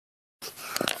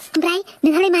ओमफ्राय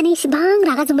नोंहालाय मानो इसेबां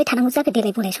रागा जोंबाय थानांगौ जाखो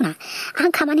देलाय बुंलाय सना आं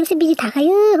खामानियावसो बिजि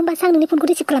थाखायो होमबासो आं नोंनि फनखौ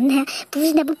रिसिभ खालामनो हाया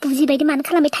बुजिनाबो बुजिबायदि मानो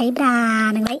खालामबाय थायोब्रा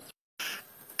नोंलाय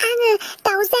आङो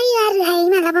दाउ जायो आरोहाय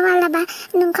मालाबा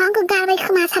नोंखौ आंखौ गारबाय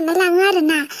खोमा सानना लाङो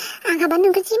आरोना आंहाबा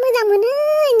नोंखौ जि मोजां मोनो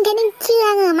ओंखायनो गियो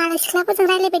आङो मालाय सिख्लाफोरजों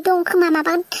रायलायबाय दं खोमा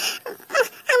माबा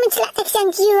आं मिथिला जायखिजाया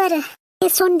आं गियो आरो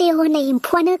सन्देह होननाय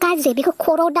एम्फौआनो गाज्रि बेखौ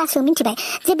खर'आव दासो मिथिबाय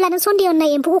जेब्ला नों सन्देह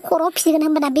होननाय एम्फौखौ खर'आव फिसिगोन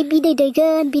होनबाना बे बिदै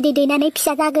दैगोन बिदै दैनानै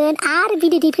फिसा जागोन आरो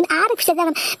बिदै दैफिन आरो फिसा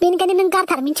जागोन बेनिखायनो नों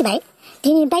गारथार मिथिबाय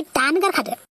दिनैनिफ्राय दानो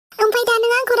गारखादो ओमफ्राय दा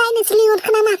नों आंखौ रायनोसो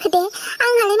लिंहरखो ना माखो दे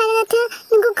आंहालाय मानोथो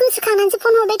नोंखौ गोसोखांनानैसो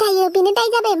फन हरबाय थायो बेनो दाय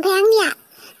जाबाय ओमफ्राय आंनिया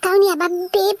गावनियाबा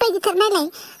बेबायदिथार नालाय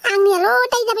आंनियाल'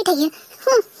 दाय जाबाय थायो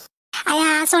आया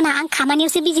सना आं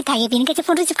खामानियावसो बिजि थायो बेनिखायसो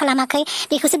फन रिसिभ खालामाखै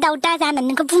बेखौसो दाउ दाजा होननानै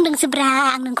नोंखौ बुंदोंसोब्रा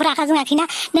आं नोंखौ रागा जोङाखैना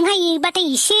नोंहा इबाथाय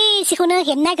एसेखौनो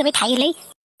हेबनो नागिरबाय थायोलै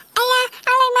आया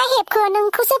आंलाय मा हेबखो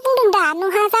नोंखौसो बुंदों दा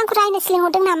नोंहा आंखौ रायनोसो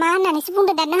लिंहरदों नामा होननानैसो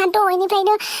बुंदों दा नोंहा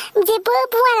दहायनिफ्रायनो जेबो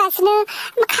बुङालासिनो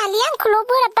खालि आंखौल'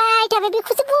 बोराबबाय थाबाय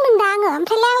बेखौसो बुंदों दा आङो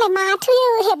ओमफ्रायलाय आंलाय माथो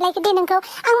हेबलायखो दे नोंखौ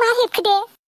आं मा हेबखो दे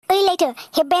ओइलायथो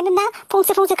हेब्बायानो ना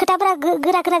फंसे खोथाफोरा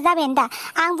गोरा जाबायानो दा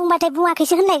आं बुंबाथाय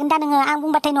बुङाखैसो होनलायगोन दा नोङो आं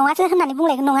बुंबाथाय नङासो होननानै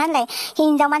बुंलायगोन नङा होनलाय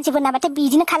हिनजाव मानसिफोरनाबाथाय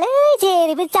बिदिनो खालै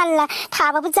जेरैबो जारला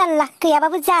थाबाबो जारला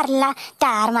गैयाबाबो जारला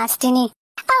दार मासथिनि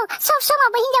औ सब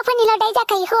समावबो हिनजावफोरनिल' दाय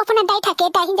जाखायो हौवाफोरना दाय थाखाया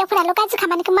दा हिनजावफोराल' गाज्रि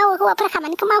खामानिखौ मावो हौवाफोरा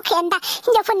खामानिखौ मावखायानो दा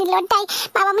हिनजावफोरनिल' दाय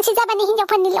माबा मोनसे जाबानो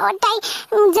हिनजावफोरनिल' दाय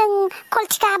जों कल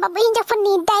थिखा हाबाबो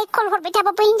हिनजावफोरनि दाय कल हरबाय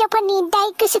थाबाबो हिनजावफोरनि दाय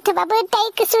गोसो थोबाबो दाय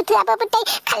गोसो थोआबाबो दाय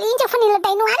खालि हिनजावफोरनिल'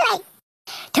 दाय नङालाय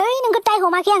थै नोंखौ दाय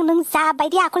हमाखै आं नों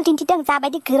जाबायदि आखल दिन्थिदों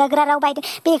जाबायदि गोरा राव बायदों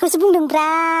बेखौसो बुंदोंब्रा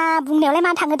बुंनायावलाय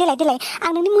मा थाङो देलाय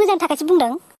आं नोंनि मोजांनि थाखायसो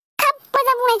बुंदों खोब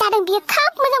मोजां बुंनाय जादों बियो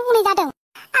खोब मोजां बुंनाय जादों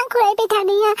आंखौ रायबाय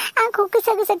थानाया आंखौ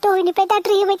गोसा दहायनिफ्राय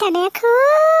दाद्रि होबाय थानाया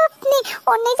खोबनि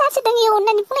अननाय जासोदों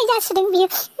अननानै बुंनाय जासोदों बियो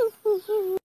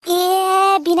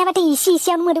बिनाबाथाय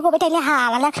इसेयावनो मोदै गबाय थायोलै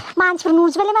हालाला मानसिफोर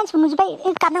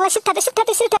नुजोबबाय गाबनांला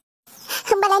सिथादो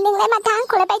होमबालाय नोंलाय माथो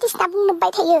आंखौलाय बायदिसिना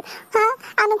बुंनोबाय थायो हा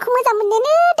आं नोंखौ मोजां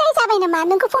मोननायानो दाय जाबाय नामा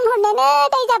नोंखौ फन हरनायानो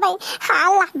दाय जाबाय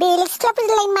हाला बेलेग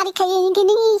सिख्लाफोरजोंलाय मारिखायो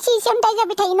ओंखायनो इसेयावनो दाय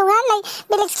जाबाय थायो नङा होनलाय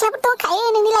बेलेग सिख्लाफोर दंखायो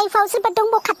नोंनि लाइफआव सोरबा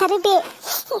दंबावखाथारो बे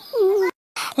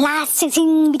लास्टसिं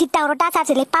बिदि दावराव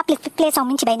दाजासोलै पाब्लिक प्लेसाव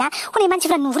मिथिबायना हनै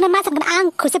मानसिफ्रा नुहुरना मा सानगोन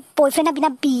आंखौसो बयफ्रेन्डा बिना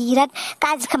बिराद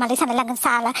गाज्रि खोमालै साननाय लागोन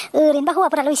साला ओरैनोबा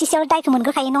हौवाफोराल' एसेयाव दायखौ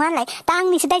मोनग्रोखायो नङा होनलाय दा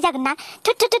आंनिसो दाय जागोन ना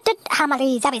थोद हामालै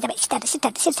जाबाय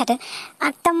सिथादो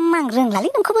एकदम आं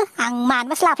रोंलालै नोंखौबो आं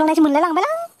मानोबासो लाफ्लांनायसो मोनलाय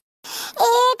लांबायलां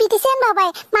बिदिसो होनबावबाय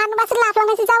मानोबासो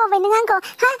लाफ्लांनायसो जाबावबाय नों आंखौ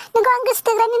हा नोंखौ आं गोसो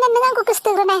थोग्रानि ना नों आंखौ गोसो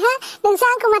थोग्रोनाय हा नोंसो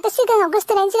आंखौ माथो सिगाङाव गोसो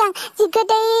थोनायनि सिगां जि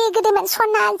गोदै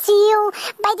सना जिउ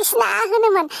बायदिसिना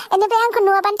होनोमोन बेनिफ्राय आंखौ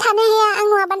नुवाबानो थानो हाया आं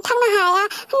नुवाबानो थांनो हाया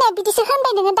होननाय बिदिसो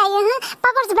होनबाय नोङो दायो हा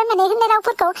बावगारजोब्बाय माने होननाय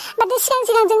रावफोरखौ माथो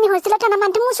सिगां जोंनि हस्टेलाव थाना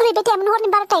माथो मुसुरहैबाय थायामोन हरनि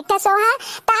 12ता 1तासोआव हा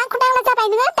दा आंखौ नांला जाबाय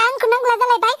नोङो दा आंखौ नांला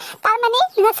जालायबाय थारमाने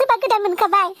नोंहा सोरबा गोदान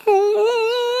मोनखाबाय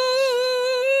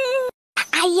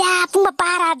आइया बुंबा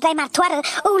बाराद्राय मारथ' आरो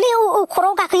औलै औ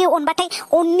खर'आव गाखोयो अनबाथाय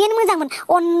अननायानो मोजांमोन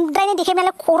अनद्रायनाय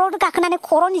देखायनायालाय खर'आव गाखोनानै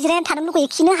खर'आव जिरायनानै थानो लुगैयो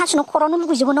खिनो हासुनो खर'आवनो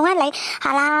लुगैजोबो नङा होनलाय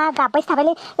हाला गाबबायसो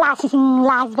थाबायलै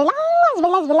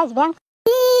लाजिबाय आं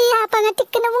आफाङा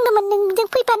थिगखौनो बुंदोंमोन नोंजों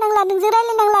फैफानांला नोंजों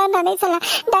रायलायनांला होननानै साला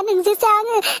दा नोंजोंसो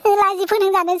आङो लाजि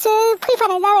फोनांजानोसो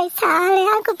फैफानाय जाबाय साले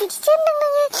आंखौ बिदिसो होनदों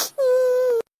नोङो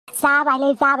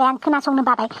जाबाय आं खोनासंनो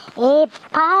बाबाय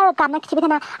एफा गाबना खिथिबाय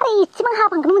थाना आरो इसेबां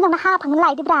हाफांखौनो मोजां हाफांनो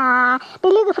लायदोब्रा बे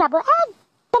लोगोफ्राबो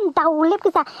एकदम दाउलेब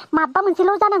गोजा माबा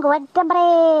मोनसेल' जानांगौ एकदमबारे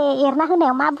एरना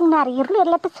होनायाव मा बुंनो आरो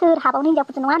एरलायाथ' सोर हाबावनो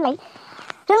हिनजावफोरजों नङा होनलाय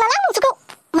रोंलालां नोंसोरखौ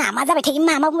मा जाबाय थायो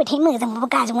मा बुंबाय थायो मोजांबाबो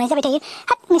गाज्रि जाबाय थायो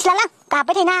हाथ मिथिलालां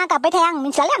गाबबाय थाया आं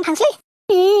मिथिलालै आं थांसै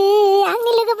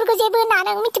आंनि लोगोफोरखौ जेबो होना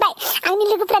नों मिथिबाय आंनि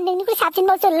लोगोफ्रा नोंनिख्रुइ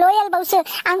साबसिनबावसो लयेलबावसो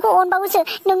आंखौ अनबावोसो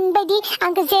नोंबायदि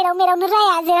आंखौ जेराव मेरावनो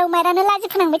राया जेराव मेरावनो लाजि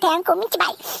फोनांबाय थाया आंखौ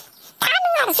मिथिबाय था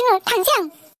नों हारसिङै थांसै आं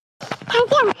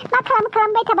मा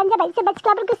खालामबाय थाबानो जाबाय सोरबा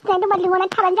सिख्लाफोर गोसो थोनाय दंबा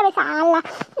लिंहरनानै थाबानो जाबाय साला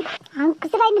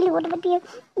आंखौसो रायनो लिंहरदोंमोन बियो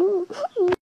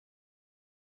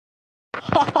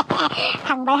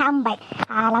थांबाय हामबाय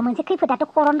आला मोनसे खैफोदाथ'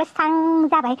 खर'निफ्राय स्रां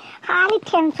जाबाय खालि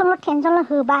टेनसनल'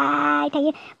 होबाय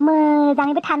थायो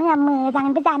मोजाङैबो थानो होआ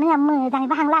मोजाङैबो जानो होआ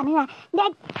मोजाङैबो हां लानो होआ दे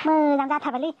मोजां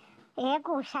जाथारबायलै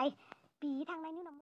गसाइ बि थांनायनि उनाव